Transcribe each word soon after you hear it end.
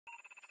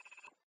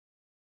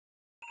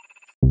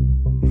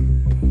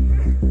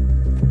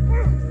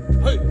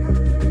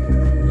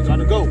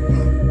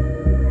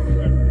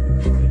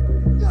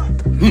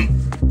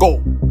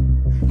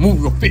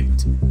fit.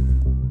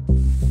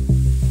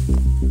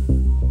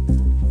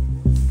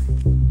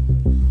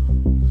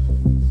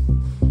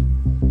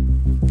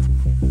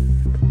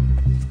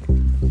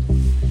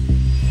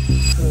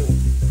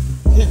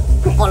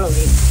 Follow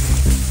me.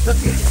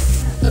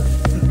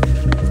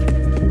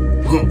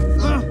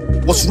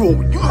 What's wrong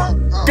with you?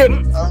 Get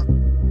it.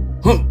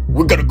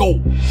 We gotta go.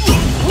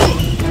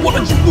 What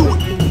are you doing?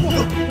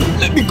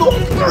 Let me go.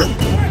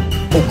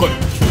 Okay.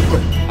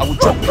 I will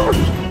drop down.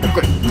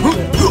 Okay.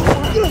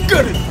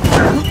 Get it.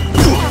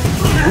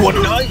 You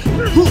wanna die?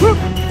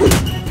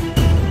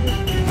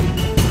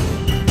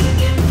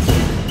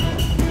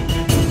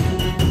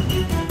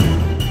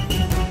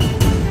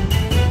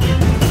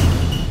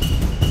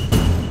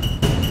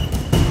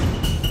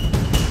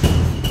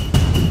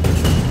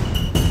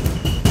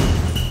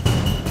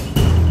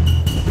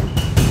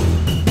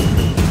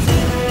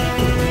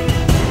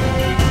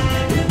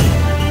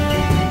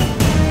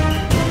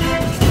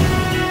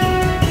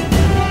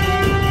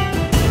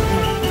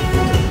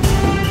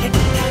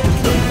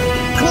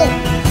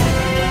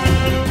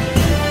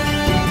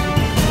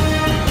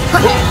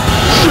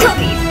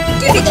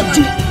 Give me the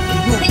money.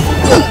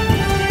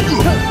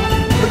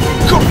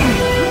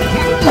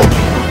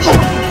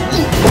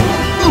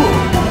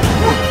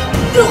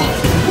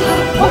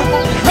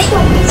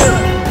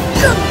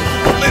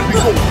 Let me go.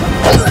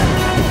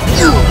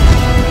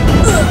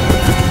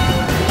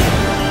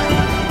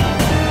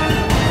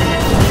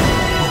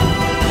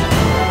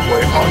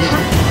 Where are you?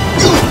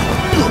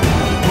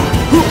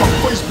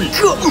 Face me.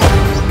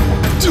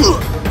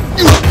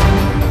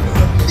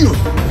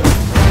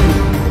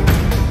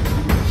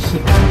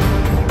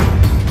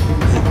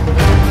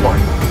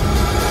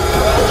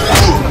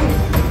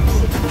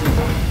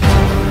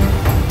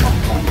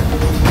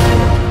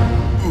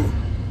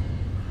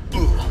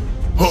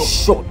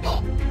 Shut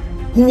up.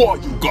 Who are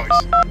you guys?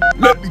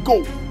 Let me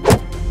go.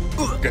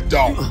 Get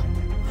down. On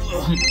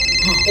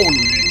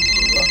me.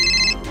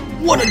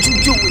 What are you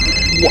doing?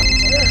 What?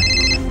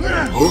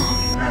 Huh?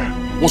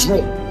 What's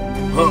wrong?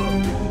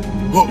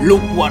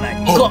 Look what I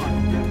got.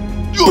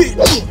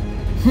 Bitch!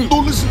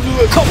 Don't listen to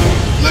that. Come on.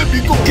 Let me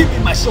go. Give me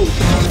my shoulder.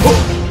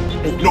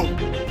 Oh no.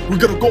 We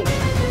gotta go.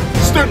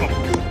 Stand up.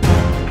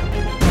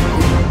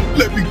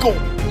 Let me go.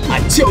 I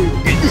tell you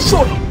again.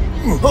 Shut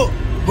up.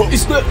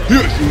 It's there.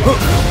 Yes.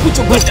 Put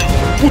your gun down.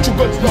 Put your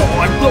guns down.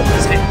 Or I blow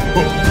his head.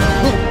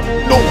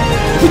 No.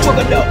 Put your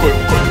gun down. Okay.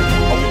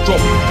 I will drop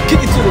it.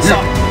 Kick it to the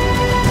side.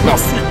 Now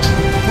switch.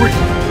 3,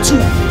 2,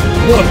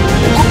 1.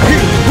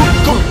 Here.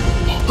 Go.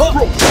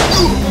 Bro.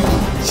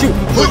 Shoot.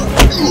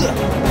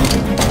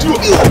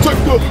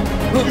 Take the.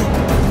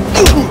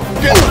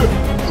 Get there.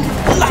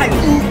 Light.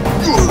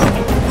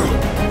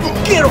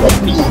 Get off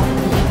me.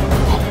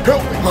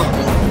 Help me.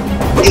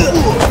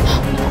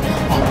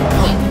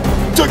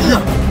 Take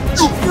him.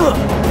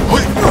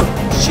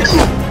 Shit.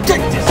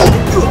 Take this.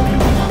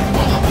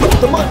 Put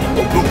the money.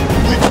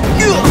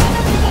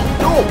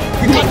 No.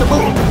 You got the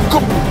money.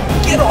 Come on.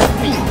 Get off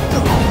me.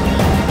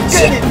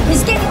 Get it.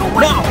 He's getting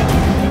away. Now.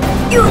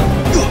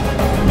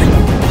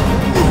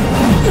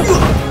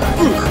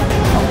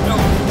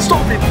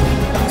 Stop it.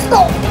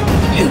 Stop.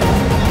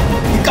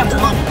 You got the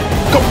money.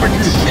 Come back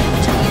here. Shit.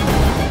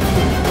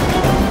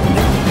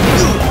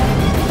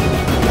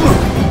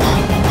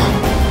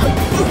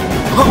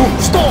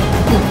 Stop.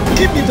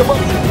 Give me the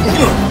money.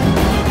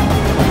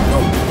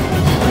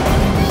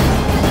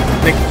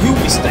 Make a huge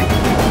mistake.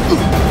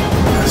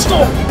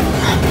 Stop.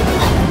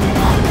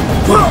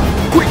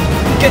 Quick.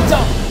 Get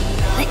down.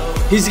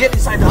 He's getting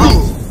inside the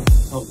house.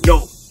 Oh, yo.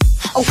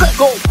 Okay.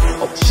 Go.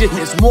 Oh, shit,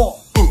 there's more.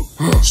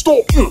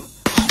 Stop. Here,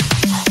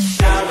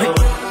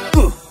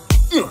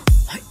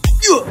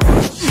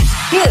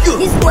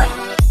 this way.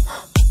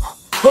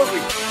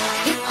 Hurry.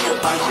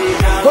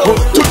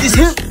 Took his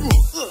hit.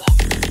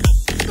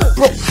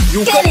 Bro, you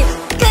Get him.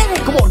 Get him.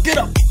 Come on, get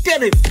up.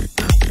 Get him.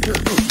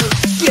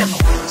 Get up.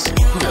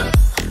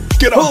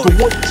 Get out the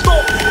way.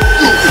 Stop.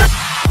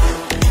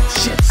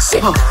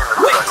 Shit.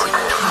 Wait.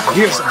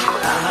 Here's something.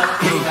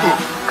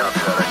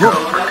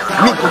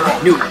 Meet with that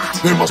new.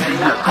 There must be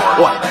more.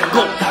 What?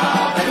 Go.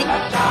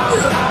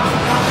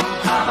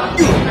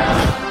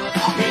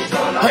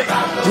 Hey,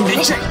 you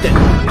didn't check that.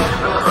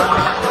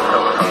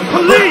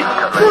 Police!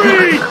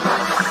 Free!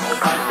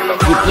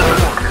 Good luck.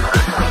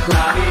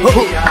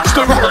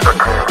 Stay right.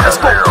 Let's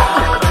go.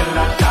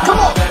 Come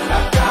on.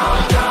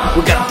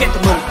 We gotta get the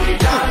money.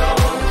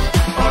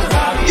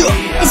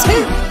 It's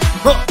him.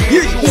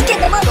 Here you He's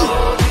getting the money.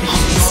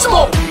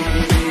 Stop.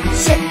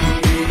 Shit.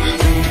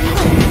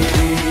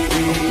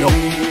 Yo.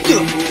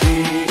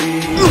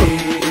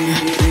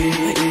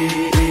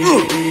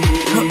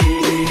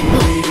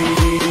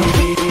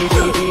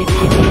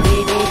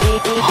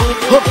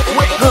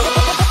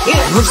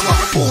 Where's my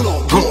phone on?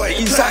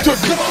 Inside.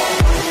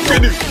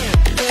 Get him.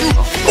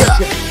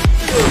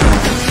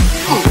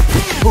 No.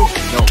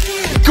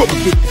 Come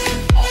on.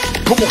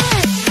 Come on.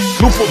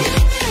 Look for me.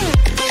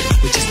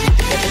 We just need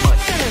to get the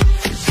money.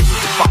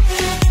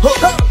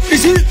 Fuck.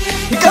 Is he?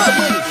 He got the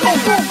money. Go,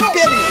 go, go.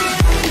 Get him.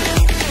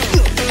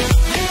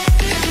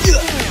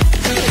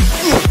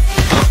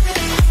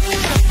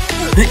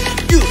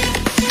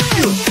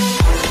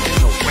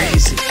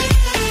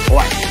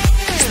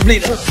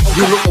 Leader,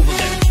 you look over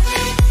there.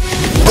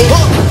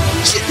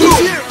 Shit, he's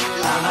here.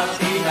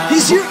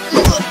 He's here.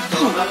 You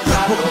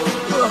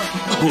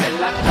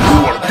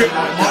wanna get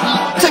my money?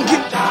 Thank you.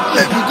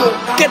 Let me go.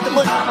 Get the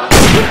money.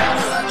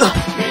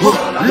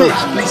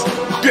 Please,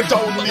 get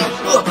down with me.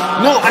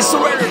 No, I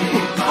surrender.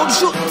 Don't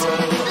shoot.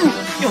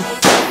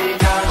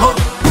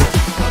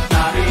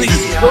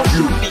 Please, don't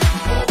shoot me.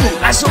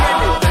 I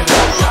surrender.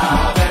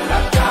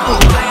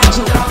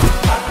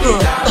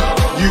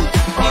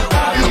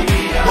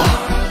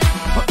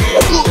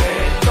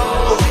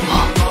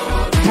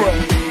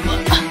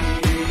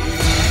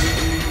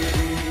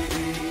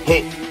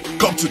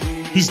 Captain,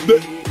 he's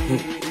dead.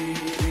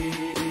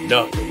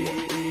 No.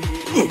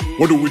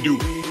 What do we do?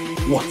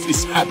 What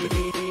is happening?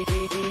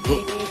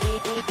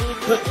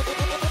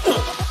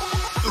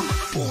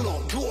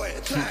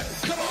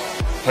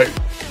 Hey,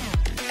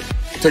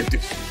 take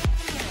this.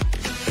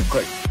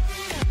 Okay.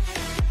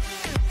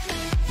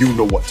 You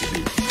know what to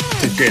do.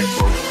 Take care,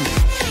 bro.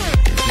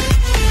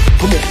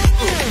 Come on,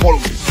 follow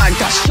me. I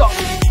got shot.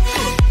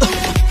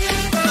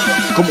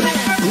 Come on,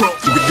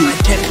 you can do it.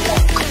 Can't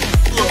walk.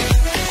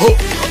 Huh.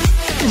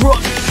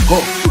 Run.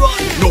 Huh. Run.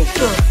 No.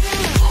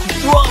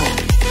 Run.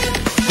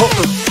 Huh.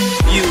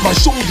 You. My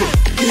soldier.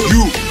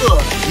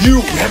 You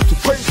have to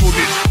pay for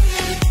this.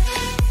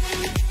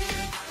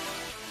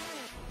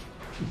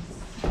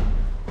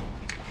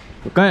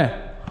 Ok.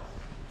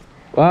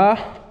 3,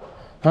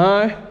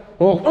 2,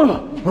 1.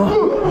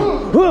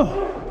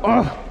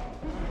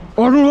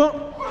 Đứng xuống.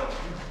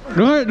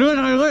 Đứng này,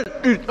 đứng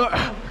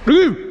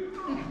im.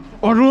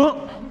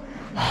 Xuống.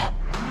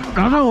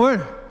 Đá thẳng rồi.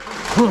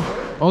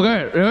 Ok,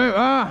 đấy,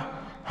 3,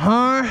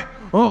 2,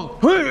 1.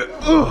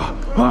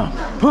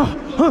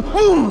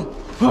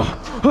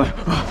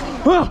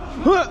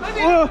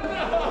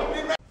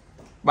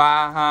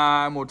 3,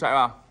 2, 1 chạy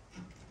vào.